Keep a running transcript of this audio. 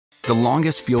The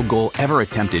longest field goal ever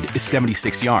attempted is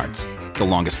 76 yards. The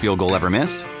longest field goal ever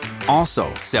missed?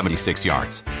 Also 76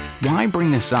 yards. Why bring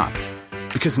this up?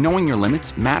 Because knowing your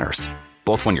limits matters,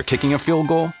 both when you're kicking a field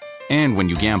goal and when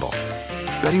you gamble.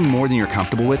 Betting more than you're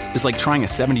comfortable with is like trying a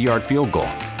 70-yard field goal.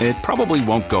 It probably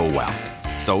won't go well.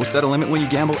 So set a limit when you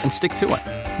gamble and stick to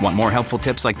it. Want more helpful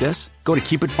tips like this? Go to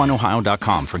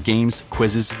keepitfunohio.com for games,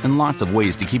 quizzes, and lots of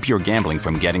ways to keep your gambling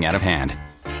from getting out of hand.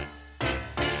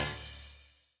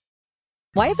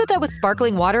 Why is it that with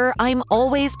sparkling water, I'm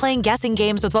always playing guessing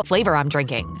games with what flavor I'm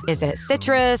drinking? Is it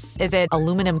citrus? Is it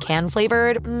aluminum can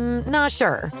flavored? Not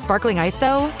sure. Sparkling ice,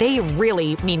 though, they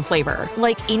really mean flavor.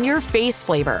 Like in-your-face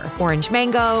flavor. Orange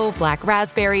mango, black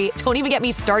raspberry. Don't even get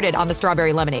me started on the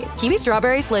strawberry lemonade. Kiwi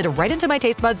Strawberry slid right into my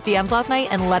taste buds DMs last night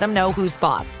and let them know who's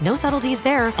boss. No subtleties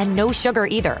there, and no sugar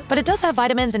either. But it does have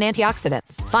vitamins and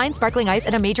antioxidants. Find sparkling ice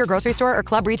at a major grocery store or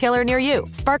club retailer near you.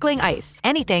 Sparkling ice.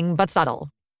 Anything but subtle.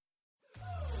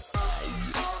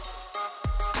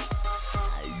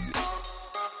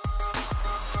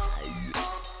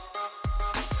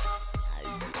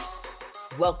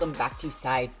 Welcome back to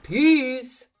Side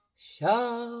Piece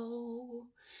Show.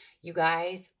 You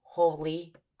guys,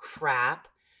 holy crap.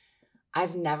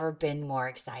 I've never been more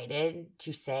excited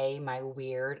to say my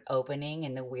weird opening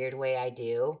in the weird way I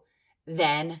do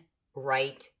than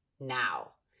right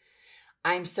now.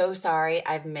 I'm so sorry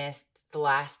I've missed the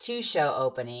last two show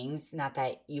openings. Not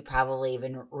that you probably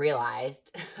even realized,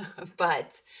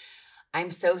 but I'm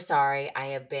so sorry I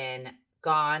have been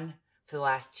gone for the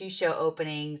last two show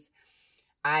openings.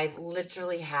 I've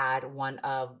literally had one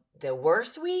of the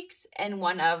worst weeks and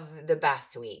one of the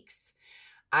best weeks.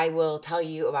 I will tell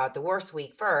you about the worst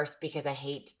week first because I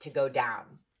hate to go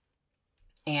down.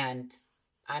 And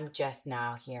I'm just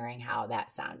now hearing how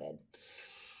that sounded.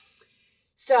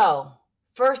 So,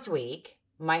 first week,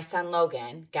 my son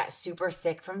Logan got super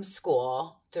sick from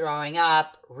school, throwing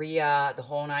up, Rhea, the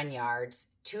whole 9 yards.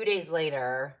 2 days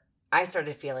later, I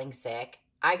started feeling sick.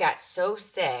 I got so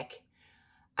sick,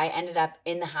 I ended up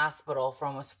in the hospital for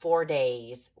almost 4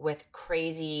 days with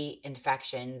crazy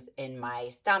infections in my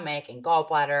stomach and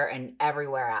gallbladder and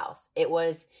everywhere else. It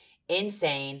was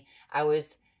insane. I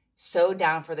was so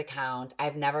down for the count.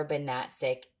 I've never been that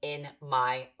sick in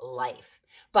my life.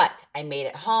 But I made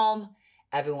it home.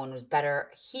 Everyone was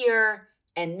better here.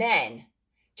 And then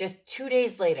just 2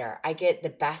 days later, I get the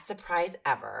best surprise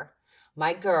ever.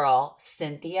 My girl,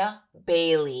 Cynthia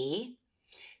Bailey,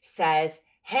 says,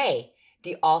 hey,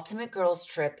 the Ultimate Girls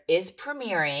Trip is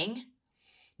premiering.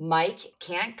 Mike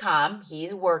can't come.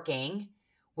 He's working.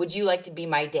 Would you like to be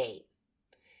my date?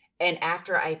 And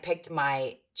after I picked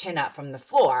my chin up from the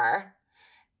floor,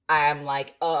 I'm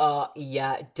like,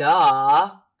 yeah,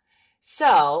 duh.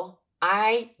 So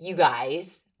you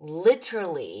guys,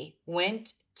 literally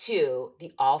went to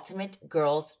the Ultimate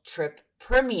Girls Trip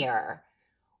premiere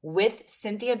with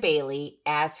Cynthia Bailey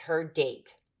as her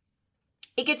date.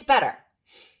 It gets better.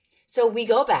 So we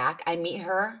go back. I meet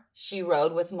her. She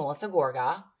rode with Melissa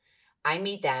Gorga. I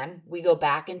meet them. We go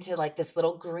back into like this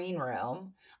little green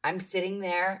room. I'm sitting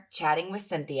there chatting with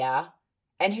Cynthia.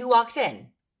 And who walks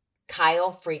in?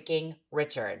 Kyle freaking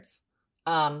Richards.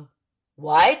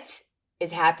 What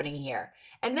is happening here?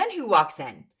 And then who walks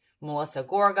in? Melissa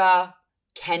Gorga,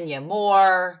 Kenya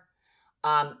Moore,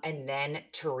 and then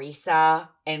Teresa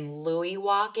and Louie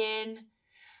walk in.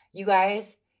 You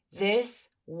guys, this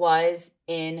was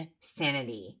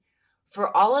insanity.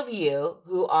 For all of you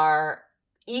who are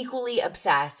equally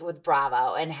obsessed with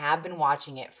Bravo and have been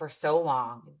watching it for so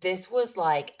long, this was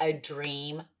like a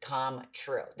dream come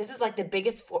true. This is like the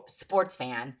biggest sports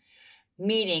fan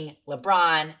meeting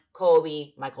LeBron,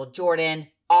 Kobe, Michael Jordan,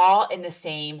 all in the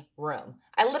same room.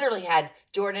 I literally had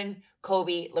Jordan,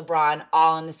 Kobe, LeBron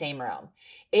all in the same room.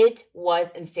 It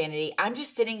was insanity. I'm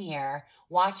just sitting here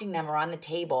watching them around the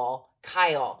table.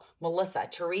 Kyle, Melissa,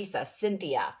 Teresa,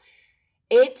 Cynthia.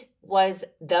 It was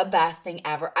the best thing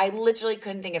ever. I literally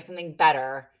couldn't think of something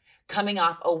better coming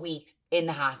off a week in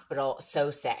the hospital,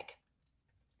 so sick.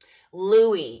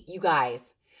 Louie, you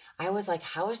guys, I was like,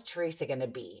 how is Teresa going to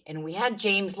be? And we had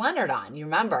James Leonard on. You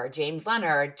remember James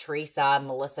Leonard, Teresa,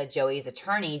 Melissa, Joey's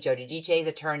attorney, Joe DiGice's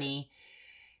attorney.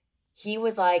 He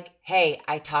was like, hey,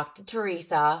 I talked to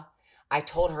Teresa. I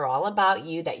told her all about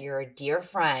you, that you're a dear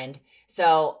friend.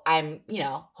 So I'm,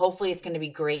 hopefully it's going to be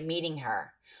great meeting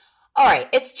her. All right,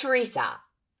 it's Teresa.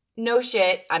 No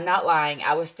shit, I'm not lying.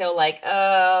 I was still like,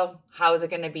 how is it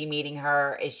going to be meeting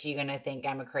her? Is she going to think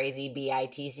I'm a crazy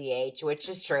bitch, which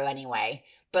is true anyway.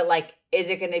 But like, is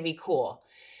it going to be cool?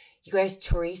 You guys,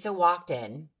 Teresa walked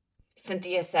in.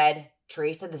 Cynthia said,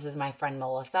 Teresa, this is my friend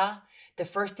Melissa. The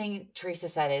first thing Teresa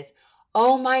said is,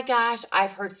 Oh my gosh,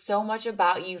 I've heard so much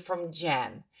about you from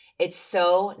Jim. It's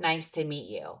so nice to meet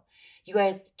you. You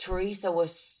guys, Teresa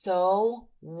was so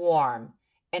warm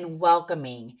and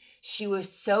welcoming. She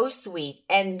was so sweet.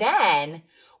 And then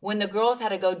when the girls had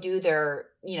to go do their,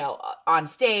 on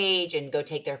stage and go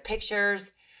take their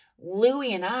pictures,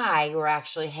 Louie and I were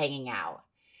actually hanging out.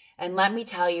 And let me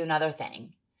tell you another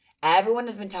thing. Everyone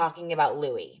has been talking about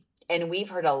Louie, and we've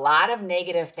heard a lot of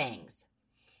negative things.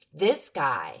 This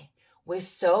guy was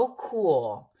so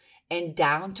cool and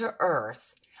down to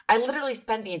earth. I literally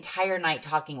spent the entire night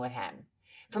talking with him.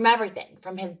 From everything,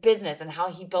 from his business and how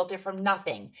he built it from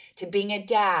nothing, to being a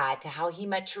dad, to how he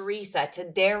met Teresa, to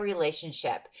their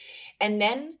relationship. And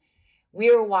then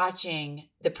we were watching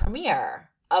the premiere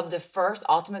of the first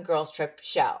Ultimate Girls Trip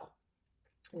show.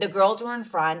 The girls were in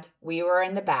front, we were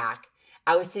in the back.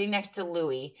 I was sitting next to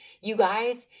Louie. You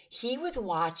guys, he was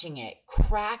watching it,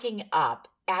 cracking up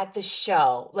at the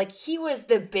show. Like, he was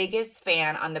the biggest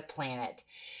fan on the planet.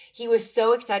 He was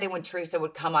so excited when Teresa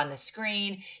would come on the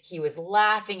screen. He was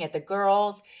laughing at the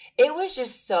girls. It was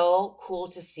just so cool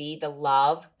to see the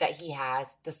love that he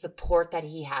has, the support that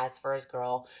he has for his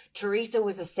girl. Teresa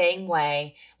was the same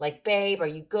way. Like, babe, are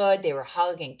you good? They were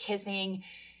hugging, kissing.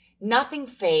 Nothing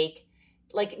fake,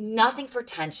 like nothing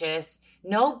pretentious,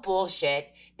 no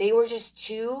bullshit. They were just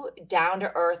two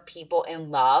down-to-earth people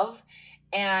in love.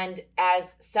 And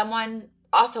as someone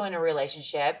also in a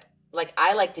relationship, like,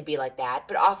 I like to be like that,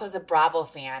 but also as a Bravo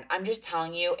fan, I'm just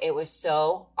telling you, it was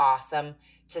so awesome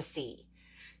to see.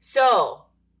 So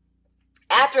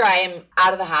after I am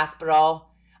out of the hospital,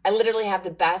 I literally have the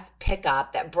best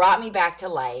pickup that brought me back to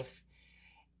life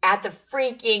at the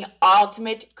freaking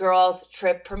Ultimate Girls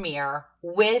Trip premiere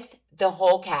with the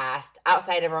whole cast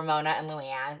outside of Ramona and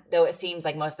Luann. Though it seems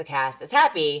like most of the cast is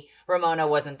happy, Ramona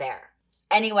wasn't there.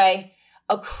 Anyway,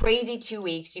 a crazy 2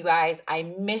 weeks, you guys. I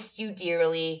missed you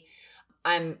dearly.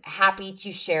 I'm happy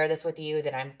to share this with you,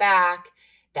 that I'm back,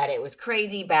 that it was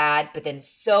crazy bad, but then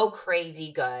so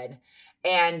crazy good.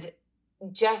 And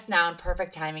just now in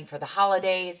perfect timing for the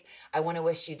holidays, I want to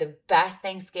wish you the best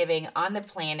Thanksgiving on the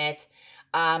planet.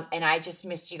 And I just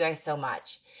missed you guys so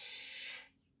much.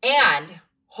 And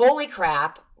holy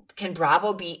crap, can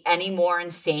Bravo be any more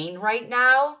insane right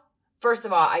now? First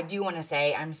of all, I do want to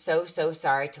say I'm so, so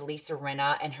sorry to Lisa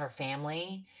Rinna and her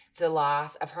family for the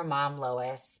loss of her mom,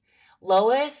 Lois.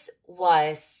 Lois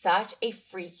was such a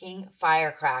freaking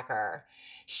firecracker.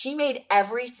 She made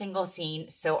every single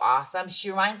scene so awesome. She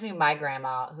reminds me of my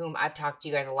grandma, whom I've talked to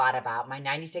you guys a lot about. My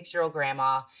 96-year-old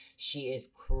grandma. She is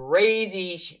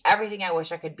crazy. She's everything I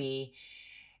wish I could be.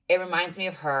 It reminds me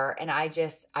of her, and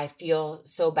I feel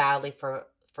so badly for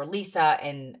Lisa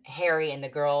and Harry and the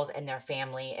girls and their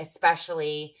family,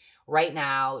 especially right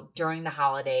now during the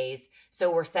holidays.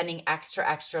 So we're sending extra,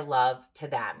 extra love to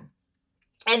them.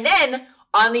 And then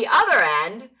on the other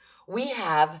end, we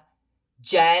have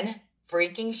Jen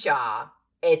freaking Shaw.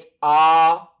 It's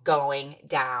all going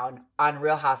down on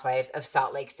Real Housewives of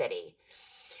Salt Lake City.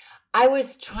 I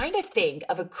was trying to think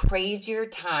of a crazier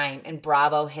time in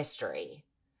Bravo history.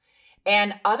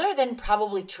 And other than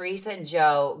probably Teresa and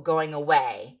Joe going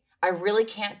away, I really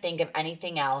can't think of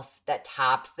anything else that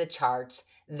tops the charts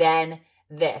than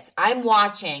this. I'm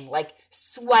watching, like,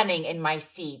 sweating in my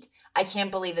seat. I can't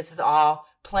believe this is all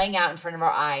playing out in front of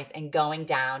our eyes and going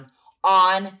down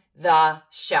on the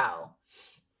show.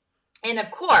 And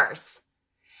of course,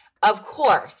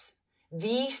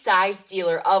 the side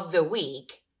stealer of the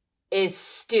week is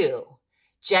Stu,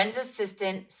 Jen's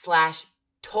assistant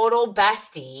 / total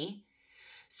bestie.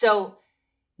 So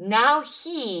now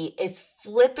he is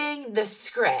flipping the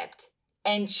script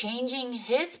and changing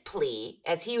his plea,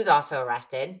 as he was also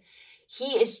arrested.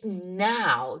 He is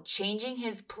now changing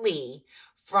his plea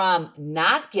from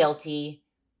not guilty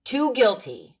to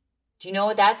guilty. Do you know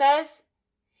what that says?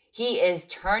 He is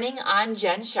turning on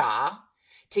Jen Shaw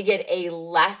to get a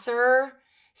lesser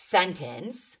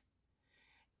sentence.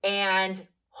 And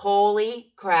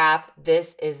holy crap,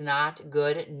 this is not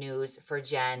good news for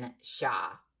Jen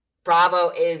Shaw. Bravo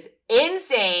is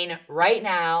insane right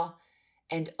now.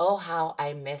 And oh, how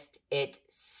I missed it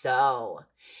so.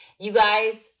 You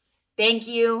guys, thank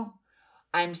you.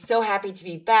 I'm so happy to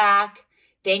be back.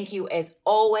 Thank you, as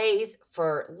always,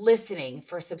 for listening,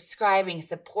 for subscribing,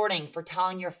 supporting, for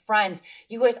telling your friends.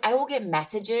 You guys, I will get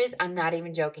messages. I'm not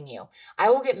even joking you. I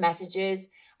will get messages.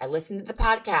 I listen to the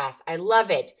podcast. I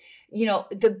love it. You know,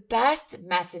 the best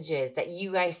messages that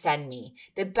you guys send me,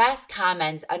 the best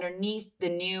comments underneath the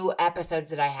new episodes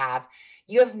that I have,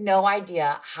 you have no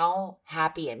idea how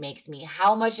happy it makes me,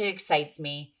 how much it excites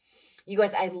me. You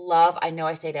guys, I know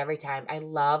I say it every time, I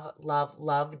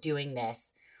love doing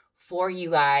this for you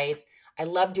guys. I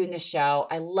love doing the show.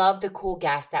 I love the cool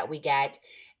guests that we get.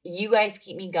 You guys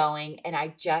keep me going, and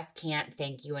I just can't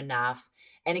thank you enough.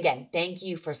 And again, thank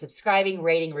you for subscribing,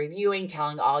 rating, reviewing,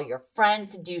 telling all your friends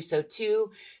to do so too,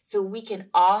 so we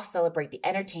can all celebrate the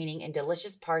entertaining and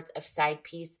delicious parts of Side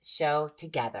Piece Show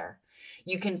together.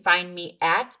 You can find me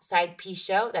at Side Piece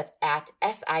Show. That's at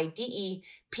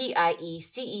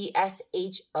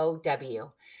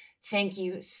SIDEPIECESHOW. Thank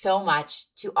you so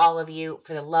much to all of you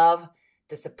for the love,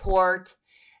 the support,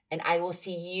 and I will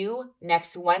see you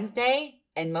next Wednesday.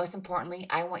 And most importantly,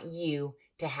 I want you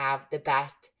to have the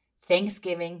best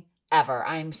Thanksgiving ever.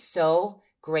 I'm so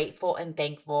grateful and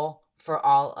thankful for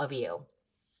all of you.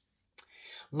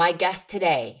 My guest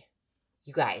today,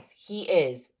 you guys, he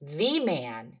is the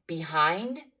man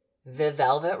behind the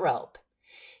Velvet Rope.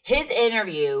 His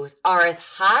interviews are as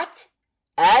hot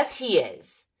as he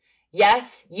is.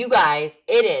 Yes, you guys,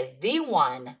 it is the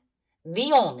one,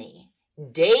 the only,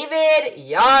 David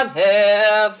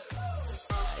Yontef.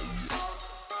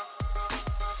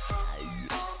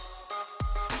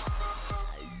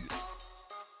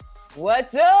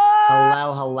 What's up?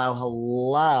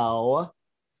 Hello.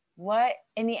 What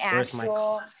in the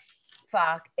actual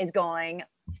fuck is going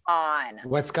on?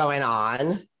 What's going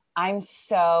on? I'm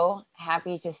so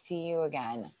happy to see you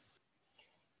again.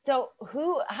 So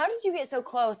how did you get so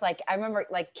close? Like, I remember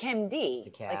like Kim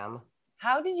D. Kim. Like,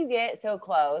 how did you get so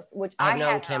close? Which I've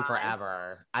known Kim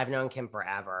forever.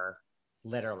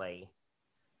 Literally.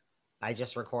 I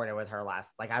just recorded with her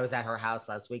I was at her house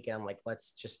last weekend. I'm like,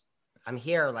 I'm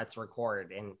here. Let's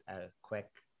record in a quick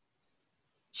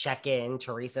check-in.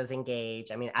 Teresa's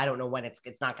engaged. I mean, I don't know when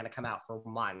it's not going to come out for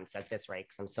months at this rate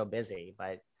because I'm so busy,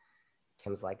 but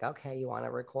Kim's like, okay, you want to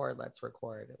record? Let's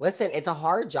record. Listen, it's a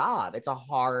hard job.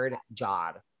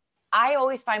 I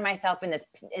always find myself in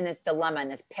this dilemma, in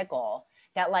this pickle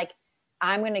that like,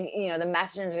 I'm going to, the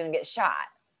messenger's going to get shot.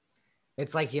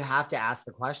 It's like, you have to ask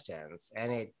the questions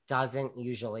and it doesn't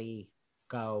usually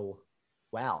go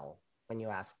well when you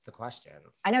ask the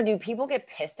questions. I know. Do people get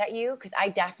pissed at you? Because I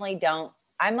definitely don't.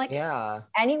 I'm like, yeah.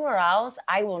 Anywhere else,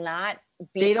 I will not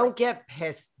be. They don't get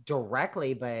pissed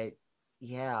directly, but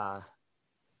yeah.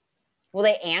 Will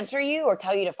they answer you or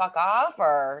tell you to fuck off?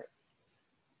 Or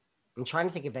I'm trying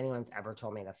to think if anyone's ever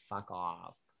told me to fuck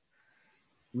off.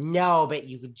 No, but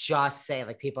you could just say,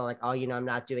 like, people are like, oh, I'm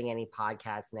not doing any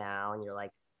podcasts now. And you're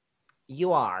like,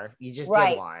 you are. You just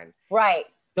did one. Right.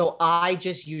 So I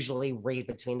just usually read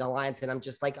between the lines and I'm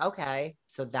just like, okay,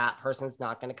 so that person's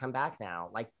not going to come back now.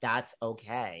 Like, that's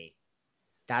okay.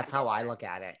 That's how I look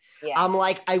at it. Yeah. I'm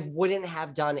like, I wouldn't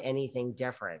have done anything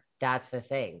different. That's the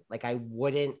thing. Like, I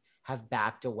wouldn't have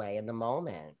backed away in the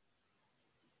moment.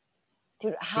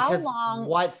 Dude, how long?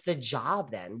 What's the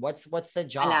job then? What's the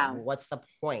job? What's the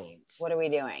point? What are we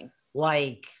doing?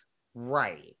 Like,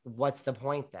 right. What's the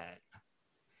point then?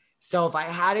 So if I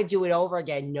had to do it over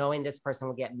again, knowing this person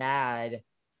would get mad,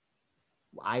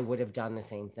 I would have done the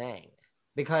same thing,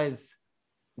 because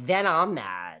then I'm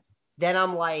mad. Then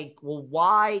I'm like, well,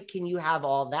 why can you have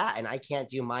all that and I can't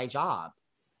do my job?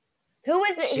 Who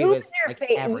is it? Who is your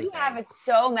favorite? You have it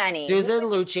so many. Susan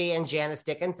Lucci and Janice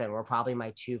Dickinson were probably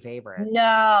my two favorites.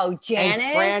 No,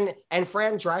 Janice. And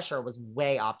Fran Drescher was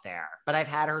way up there, but I've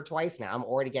had her twice now. I'm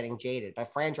already getting jaded.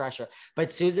 But Fran Drescher,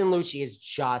 but Susan Lucci is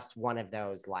just one of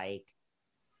those, like,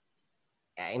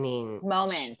 I mean,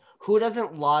 moments. Who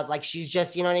doesn't love, like, she's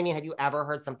just, you know what I mean? Have you ever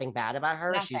heard something bad about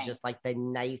her? Nothing. She's just like the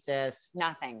nicest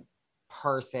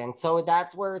person. So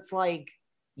that's where it's like,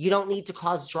 you don't need to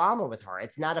cause drama with her.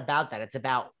 It's not about that. It's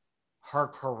about her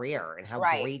career and how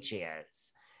great she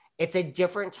is. It's a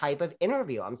different type of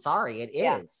interview. I'm sorry. It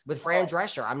is. With Fran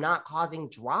Drescher, I'm not causing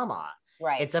drama.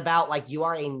 Right. It's about, like, you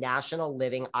are a national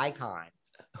living icon.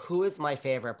 Who is my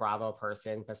favorite Bravo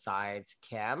person besides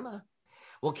Kim?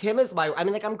 Well, Kim is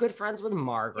I'm good friends with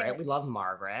Margaret. Yeah. We love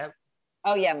Margaret.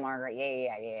 Oh yeah, Margaret.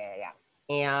 Yeah.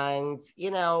 And,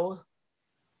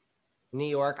 New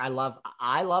York, I love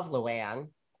Luann.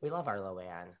 We love our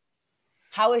Luann.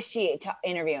 How is she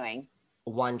interviewing?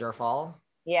 Wonderful.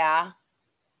 Yeah.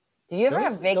 Did you ever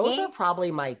have Vicky? Those are probably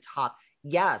my top.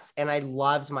 Yes. And I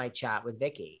loved my chat with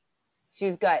Vicky. She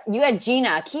was good. You had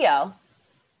Gina Keogh.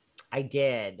 I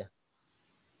did.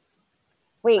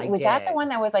 Wait, was that the one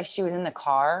that was like, she was in the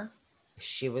car?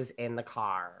 She was in the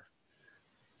car.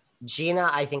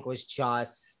 Gina, I think, was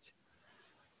just,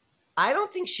 I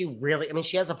don't think she really,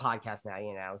 she has a podcast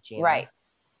now, Gina. Right.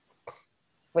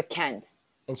 With Kent.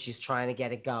 And she's trying to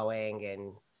get it going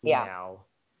and, you know.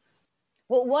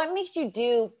 Well, what makes you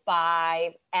do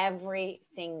 5 every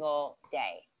single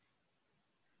day?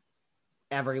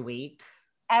 Every week?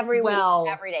 Every week,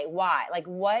 every day. Why? Like,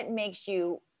 what makes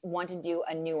you want to do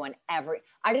a new one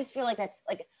I just feel like that's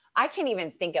like, I can't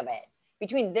even think of it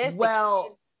between this.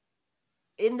 Well,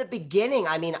 in the beginning,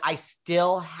 I mean, I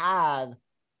still have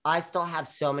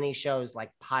so many shows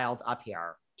like piled up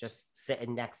here, just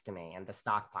sitting next to me in the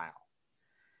stockpile.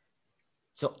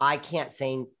 So I can't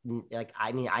say like,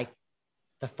 I mean,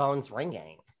 the phone's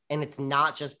ringing and it's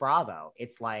not just Bravo.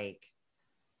 It's like,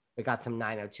 we got some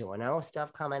 90210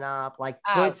 stuff coming up, like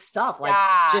good stuff, like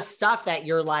just stuff that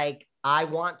you're like, I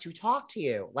want to talk to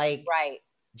you. Like, right.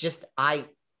 Just,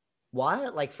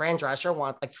 what? Like Fran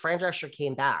Drescher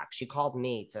came back. She called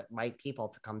me to my people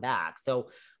to come back. So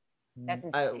that's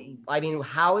insane. I mean,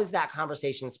 how is that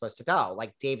conversation supposed to go?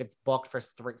 Like David's booked for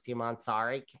 3 months.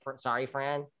 Sorry,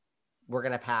 Fran, we're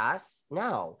going to pass.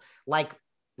 No, like,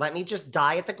 let me just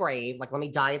die at the grave. Like, let me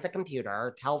die at the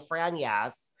computer. Tell Fran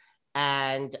yes.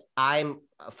 And I'm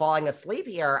falling asleep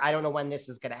here. I don't know when this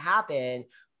is going to happen.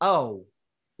 Oh,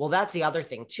 well, that's the other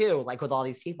thing too. Like with all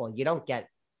these people,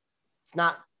 it's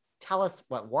not tell us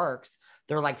what works.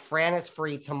 They're like, Fran is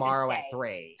free tomorrow at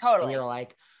 3. Totally. And you're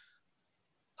like,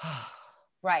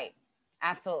 right.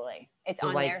 Absolutely. It's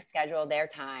on their schedule, their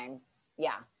time.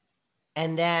 Yeah.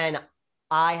 And then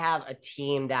I have a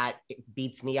team that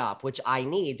beats me up, which I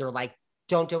need. They're like,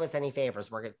 don't do us any favors.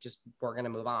 We're going to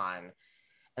move on.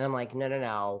 And I'm like,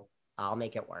 no, I'll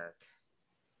make it work.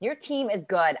 Your team is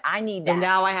good. I need that. So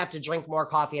now I have to drink more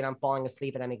coffee and I'm falling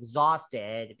asleep and I'm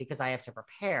exhausted because I have to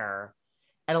prepare.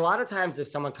 And a lot of times if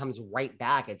someone comes right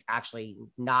back, it's actually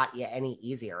not any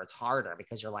easier. It's harder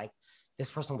because you're like, this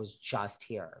person was just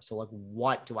here. So like,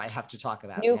 what do I have to talk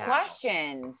about? New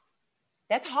questions.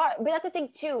 That's hard. But that's the thing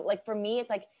too. Like for me, it's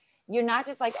like, you're not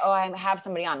just like, oh, I have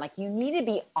somebody on. Like you need to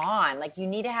be on. Like you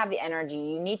need to have the energy.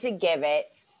 You need to give it.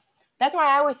 That's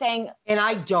why I was saying. And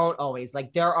I don't always,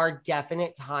 like, there are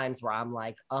definite times where I'm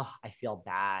like, oh, I feel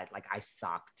bad. Like I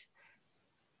sucked.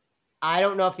 I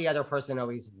don't know if the other person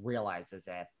always realizes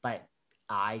it, but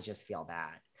I just feel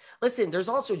bad. Listen, there's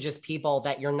also just people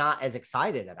that you're not as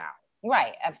excited about.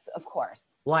 Right. Of course.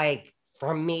 Like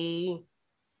for me,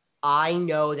 I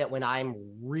know that when I'm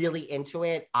really into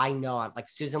it, I know I'm like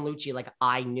Susan Lucci, like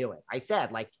I knew it. I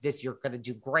said like this, you're going to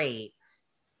do great.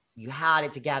 You had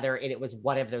it together and it was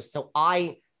one of those. So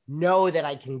I know that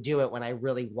I can do it when I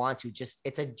really want to. Just,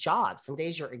 it's a job. Some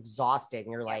days you're exhausted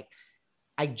and you're like,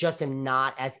 I just am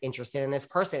not as interested in this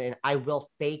person. And I will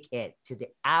fake it to the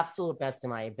absolute best of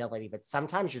my ability. But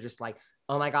sometimes you're just like,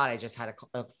 oh my God, I just had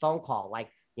a phone call. Like,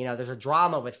 you know, there's a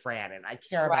drama with Fran and I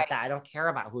care about that. I don't care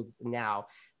about who's now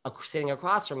sitting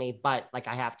across from me, but like,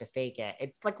 I have to fake it.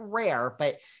 It's like rare,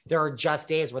 but there are just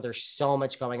days where there's so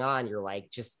much going on. You're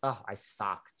like, just, oh, I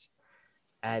sucked.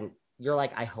 And you're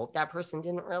like, I hope that person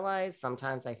didn't realize.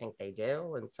 Sometimes I think they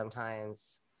do. And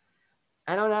sometimes,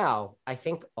 I don't know. I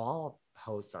think all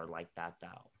hosts are like that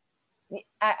though.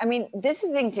 I mean, this is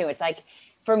the thing too. It's like,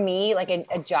 for me, like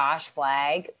a Josh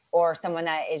Flagg or someone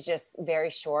that is just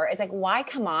very short. It's like, why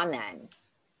come on then?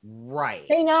 Right.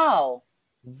 They know.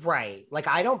 Right. Like,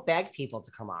 I don't beg people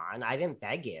to come on. I didn't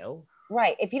beg you.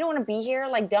 Right. If you don't want to be here,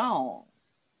 like, don't.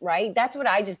 Right. That's what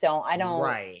I just don't. I don't.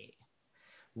 Right.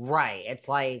 Right. It's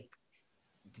like,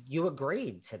 you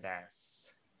agreed to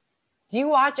this. Do you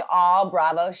watch all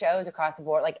Bravo shows across the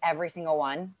board? Like every single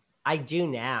one? I do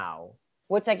now.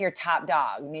 What's like your top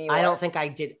dog? New York? I don't think I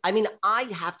did. I mean, I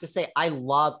have to say, I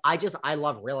love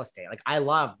real estate. Like, I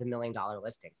love the $1 million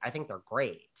listings. I think they're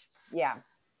great. Yeah.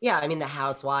 Yeah, I mean, The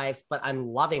Housewives, but I'm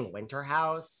loving Winter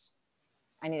House.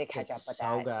 I need to catch up with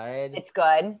that. So good. It's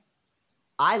good.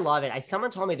 I love it. Someone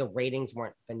told me the ratings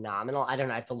weren't phenomenal. I don't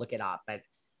know. I have to look it up, but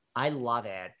I love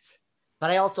it.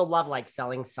 But I also love like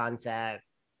Selling Sunset,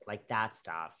 like that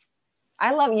stuff.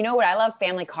 You know what? I love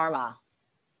Family Karma.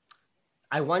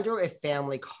 I wonder if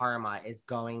Family Karma is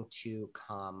going to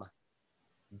come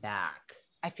back.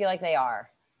 I feel like they are.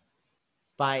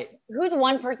 But who's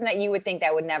one person that you would think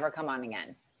that would never come on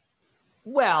again?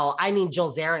 Well, I mean,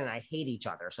 Jill Zarin and I hate each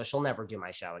other, so she'll never do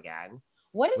my show again.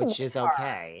 Which is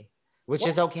okay.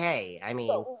 Is okay. I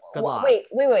mean, good luck.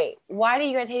 Wait. Why do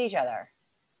you guys hate each other?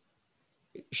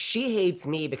 She hates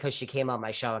me because she came on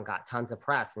my show and got tons of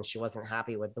press and she wasn't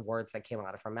happy with the words that came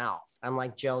out of her mouth. I'm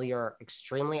like, Jill, you're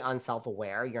extremely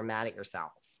unself-aware. You're mad at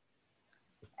yourself.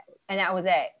 And that was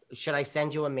it. Should I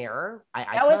send you a mirror?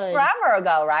 That was forever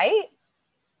ago, right?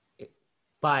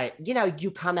 But, you know, you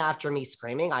come after me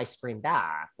screaming, I scream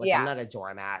back. Like, I'm not a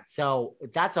doormat. So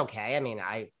that's okay.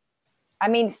 I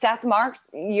mean, Seth Marks,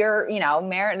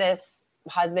 Meredith's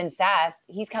husband, Seth,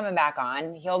 he's coming back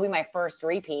on. He'll be my first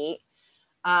repeat.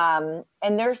 And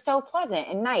they're so pleasant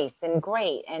and nice and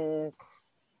great. And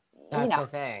that's the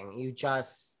thing. You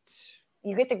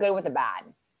get the good with the bad.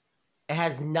 It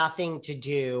has nothing to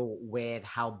do with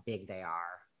how big they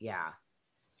are. Yeah.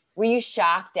 Were you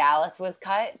shocked Dallas was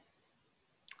cut?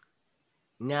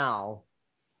 No.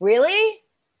 Really?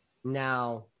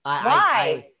 No.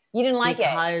 Why? You didn't like it?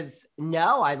 Because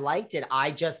no, I liked it.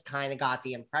 I just kind of got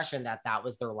the impression that that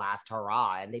was their last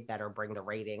hurrah and they better bring the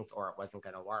ratings or it wasn't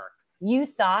going to work. You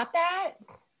thought that?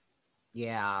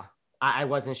 Yeah. I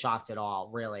wasn't shocked at all,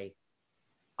 really.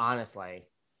 Honestly.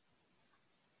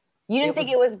 You didn't think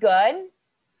it was good?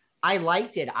 I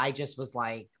liked it. I just was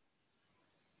like,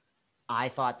 I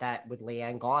thought that with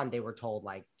Leanne gone, they were told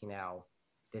like, you know,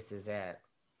 this is it.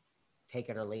 Take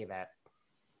it or leave it.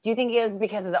 Do you think it was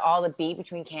because of all the beef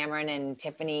between Cameron and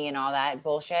Tiffany and all that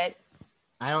bullshit?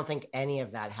 I don't think any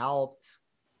of that helped.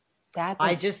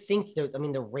 I just think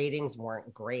the ratings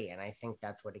weren't great. And I think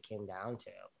that's what it came down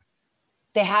to.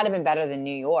 They had to have been better than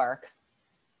New York.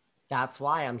 That's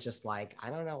why I'm just like, I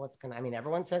don't know what's going to, I mean,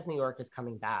 everyone says New York is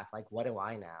coming back. Like, what do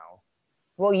I know?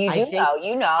 Well, you do know,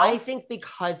 you know. I think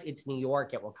because it's New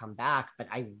York, it will come back. But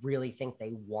I really think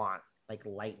they want like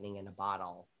lightning in a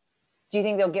bottle. Do you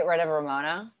think they'll get rid of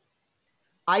Ramona?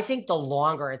 I think the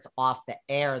longer it's off the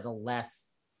air, the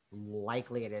less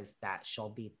likely it is that she'll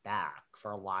be back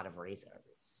for a lot of reasons.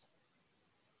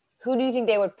 Who do you think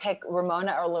they would pick,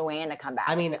 Ramona or Luann, to come back?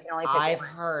 I mean, I've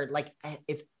heard like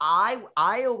if I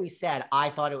always said I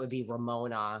thought it would be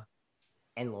Ramona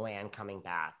and Luann coming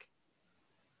back.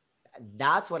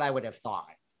 That's what I would have thought.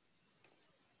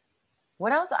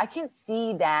 What else? I can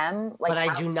see them. But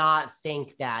I do not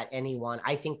think that anyone,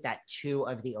 I think that 2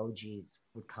 of the OGs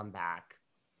would come back,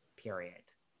 period.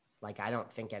 Like, I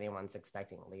don't think anyone's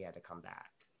expecting Leah to come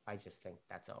back. I just think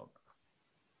that's over.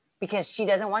 Because she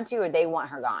doesn't want to, or they want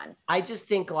her gone? I just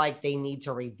think like they need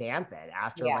to revamp it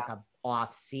after like a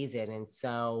off season. And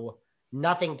so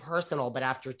nothing personal, but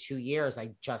after 2 years,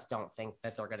 I just don't think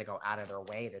that they're going to go out of their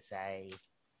way to say,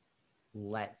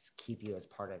 let's keep you as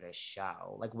part of this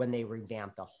show. Like when they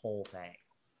revamp the whole thing.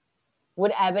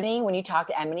 Would Ebony, when you talk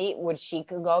to Ebony, would she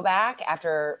go back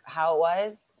after how it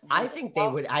was? I think they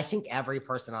would. I think every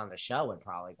person on the show would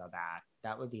probably go back.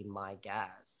 That would be my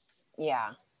guess.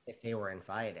 Yeah. If they were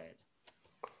invited.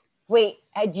 Wait,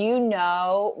 do you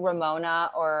know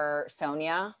Ramona or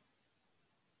Sonia?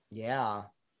 Yeah.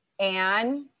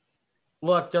 And?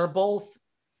 Look, they're both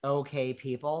okay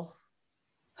people.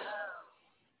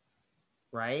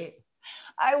 Right?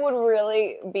 I would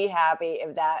really be happy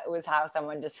if that was how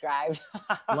someone described.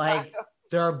 Like,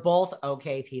 they're both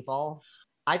okay people.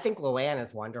 I think Luann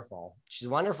is wonderful. She's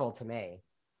wonderful to me.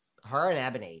 Her and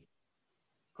Ebony.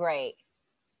 Great.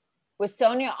 Was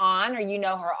Sonia on, or you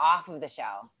know her off of the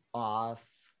show? Off.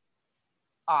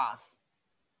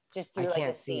 Just through like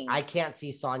a scene. I can't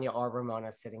see Sonia or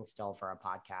Ramona sitting still for a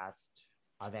podcast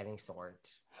of any sort.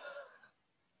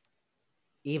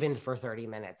 Even for 30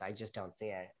 minutes, I just don't see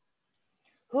it.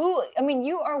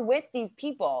 You are with these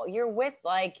people.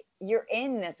 You're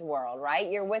in this world, right?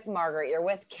 You're with Margaret, you're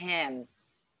with Kim.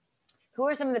 Who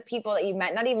are some of the people that you've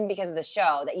met, not even because of the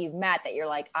show, that you've met that you're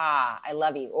like, I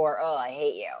love you, or, oh, I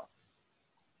hate you?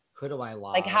 Who do I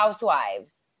love? Like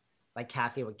housewives. Like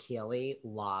Kathy Wakili,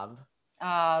 love.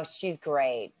 Oh, she's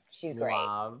great. She's great.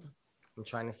 Love. I'm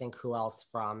trying to think who else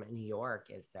from New York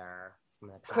is there.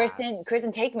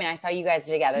 Kristen Takeman, I saw you guys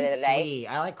together the other day. Sweet.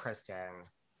 I like Kristen.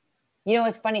 You know,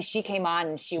 it's funny. She came on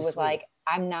and she was sweet. Like,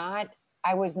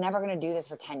 I was never going to do this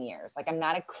for 10 years. Like, I'm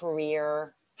not a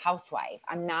career housewife.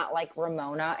 I'm not like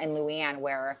Ramona and Luann,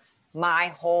 where my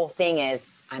whole thing is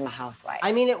I'm a housewife.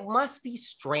 I mean, it must be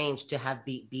strange to have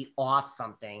be off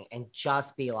something and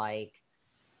just be like,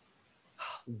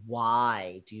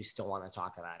 why do you still want to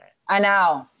talk about it? I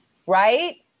know,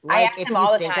 right? Like, if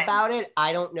you think about it,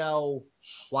 I don't know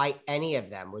why any of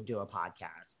them would do a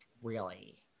podcast,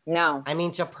 really. No. I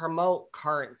mean, to promote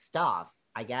current stuff,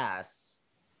 I guess.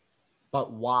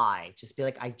 But why? Just be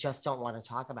like, I just don't want to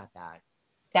talk about that.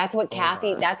 That's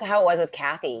how it was with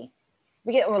Kathy.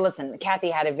 Listen, Kathy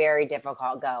had a very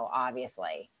difficult go,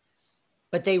 obviously.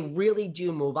 But they really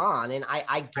do move on. And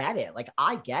I get it. Like,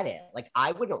 I get it. Like,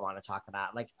 I wouldn't want to talk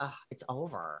about, like, it's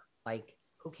over. Like,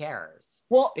 who cares?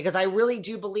 Well, because I really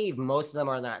do believe most of them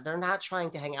are not. They're not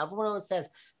trying to hang out. Everyone else says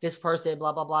this person,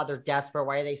 blah, blah, blah. They're desperate.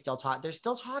 Why are they still talking? They're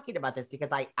still talking about this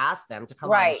because I asked them to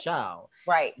come on the show.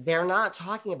 Right. They're not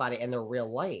talking about it in their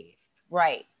real life.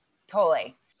 Right.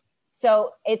 Totally.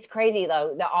 So it's crazy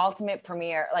though. The ultimate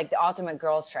premiere, like the ultimate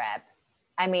girls trip.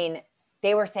 I mean,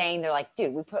 they were saying, they're like,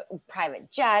 dude, we put private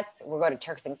jets. We're going to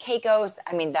Turks and Caicos.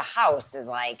 I mean, the house is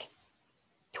like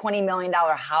 $20 million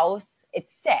house.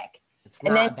 It's sick. It's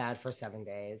not bad for 7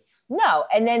 days. No.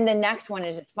 And then the next one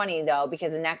is just funny though,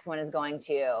 because the next one is going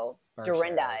to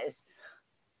Dorinda's.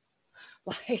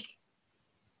 Like,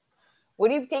 what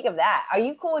do you think of that? Are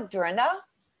you cool with Dorinda?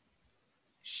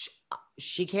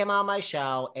 She came on my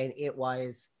show and it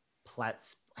was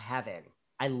heaven.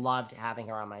 I loved having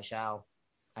her on my show.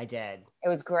 I did. It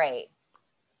was great.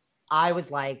 I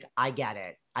was like, I get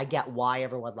it. I get why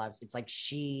everyone loves it. It's like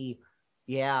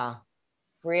yeah.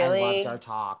 Really? I loved our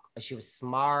talk. She was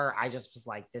smart. I just was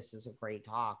like, this is a great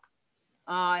talk.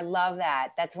 Oh, I love that.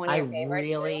 That's one of your favorites. I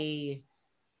really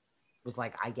was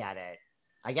like, I get it.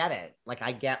 I get it. Like,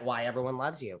 I get why everyone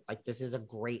loves you. Like, this is a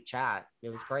great chat. It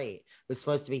was great. It was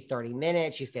supposed to be 30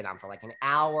 minutes. She stayed on for like an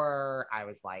hour. I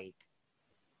was like,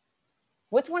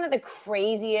 what's one of the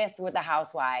craziest with the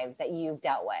housewives that you've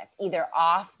dealt with, either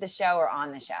off the show or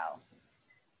on the show?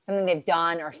 Something they've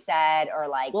done or said or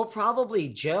like. Well, probably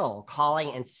Jill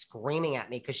calling and screaming at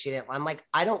me because she didn't. I'm like,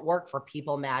 I don't work for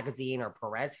People Magazine or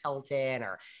Perez Hilton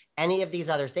or any of these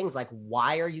other things. Like,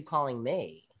 why are you calling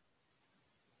me?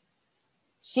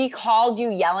 She called you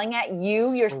yelling at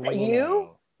you. You're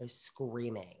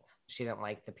screaming. She didn't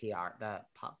like the PR,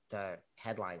 the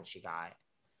headline she got.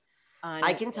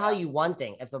 I can tell you one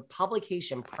thing. If a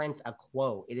publication prints a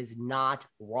quote, it is not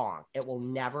wrong. It will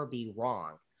never be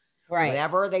wrong. Right.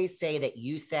 Whatever they say that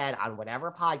you said on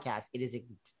whatever podcast, it is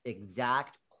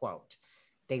exact quote.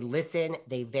 They listen,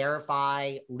 they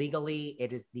verify legally.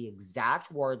 It is the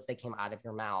exact words that came out of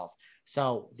your mouth.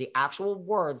 So the actual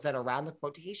words that are around the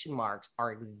quotation marks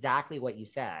are exactly what you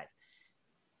said.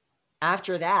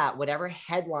 After that, whatever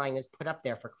headline is put up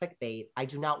there for clickbait, I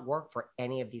do not work for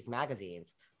any of these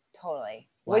magazines. Totally.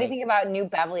 What do you think about New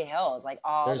Beverly Hills? Like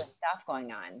all the stuff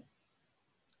going on.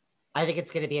 I think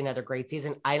it's going to be another great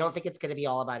season. I don't think it's going to be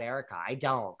all about Erica. I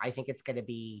don't. I think it's going to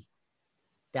be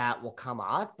that will come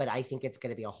up, but I think it's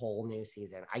going to be a whole new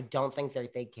season. I don't think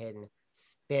that they can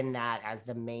spin that as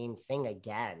the main thing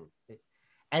again.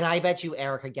 And I bet you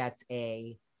Erica gets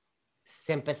a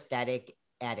sympathetic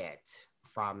edit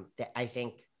from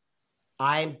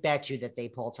I bet you that they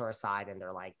pulled her aside and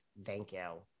they're like, thank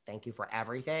you for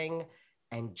everything.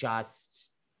 And just,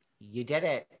 you did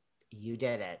it.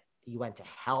 You went to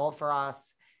hell for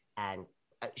us. And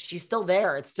she's still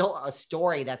there. It's still a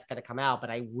story that's going to come out, but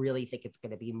I really think it's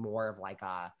going to be more of like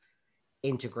a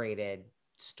integrated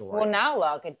story. Well, now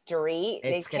look, it's Dorit.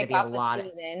 It's going to be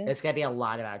it's going to be a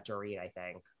lot about Dorit, I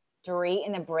think. Dorit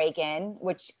and the break-in,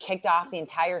 which kicked off the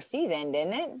entire season,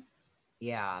 didn't it?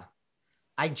 Yeah.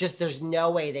 There's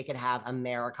no way they could have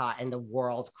America and the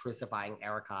world crucifying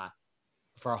Erica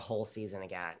for a whole season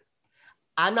again.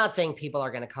 I'm not saying people are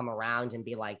going to come around and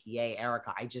be like, yay,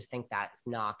 Erica. I just think that's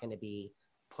not going to be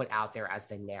put out there as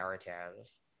the narrative.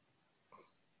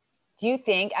 Do you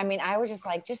think, I was just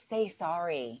like, just say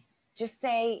sorry. Just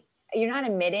say, you're not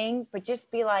admitting, but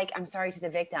just be like, I'm sorry to the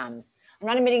victims. I'm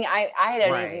not admitting I had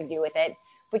anything to do with it,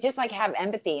 but just like have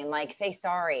empathy and like say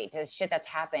sorry to shit that's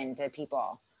happened to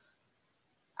people.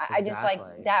 Exactly. I just like,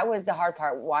 that was the hard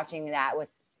part watching that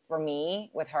for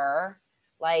me with her.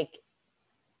 Like,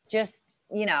 just,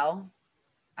 I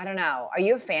don't know. Are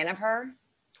you a fan of her?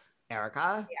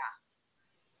 Erica?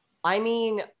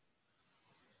 Yeah.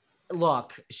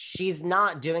 Look, she's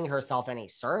not doing herself any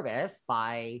service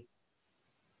by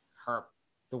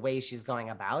the way she's going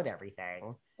about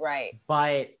everything. Right.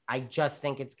 But I just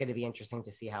think it's going to be interesting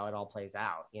to see how it all plays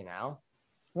out,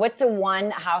 What's the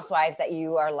one housewives that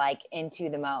you are like into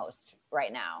the most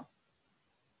right now?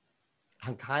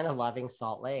 I'm kind of loving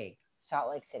Salt Lake. Salt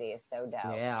Lake City is so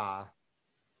dope. Yeah.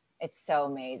 It's so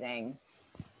amazing.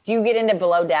 Do you get into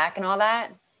Below Deck and all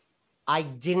that? I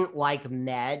didn't like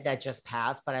Med that just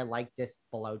passed, but I like this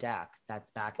Below Deck that's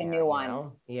back. The new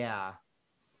one. Yeah.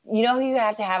 You know who you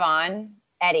have to have on?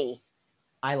 Eddie.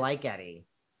 I like Eddie.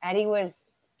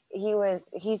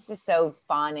 He's just so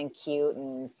fun and cute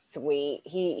and sweet.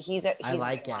 I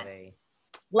like Eddie.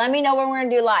 Let me know when we're going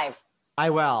to do live.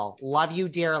 I will. Love you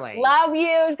dearly. Love you.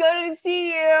 It's good to see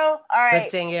you. All right.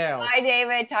 Good seeing you. Bye,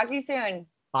 David. Talk to you soon.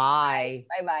 Bye.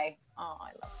 Bye-bye. Oh,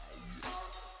 I love it.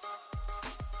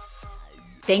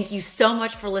 Thank you so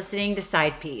much for listening to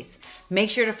Side Piece. Make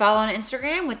sure to follow on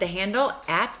Instagram with the handle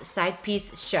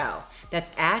 @SidePieceShow. That's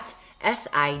 @SidePieceShow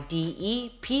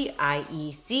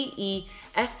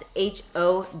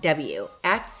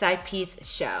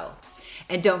 @SidePieceShow.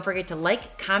 And don't forget to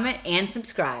like, comment, and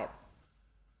subscribe.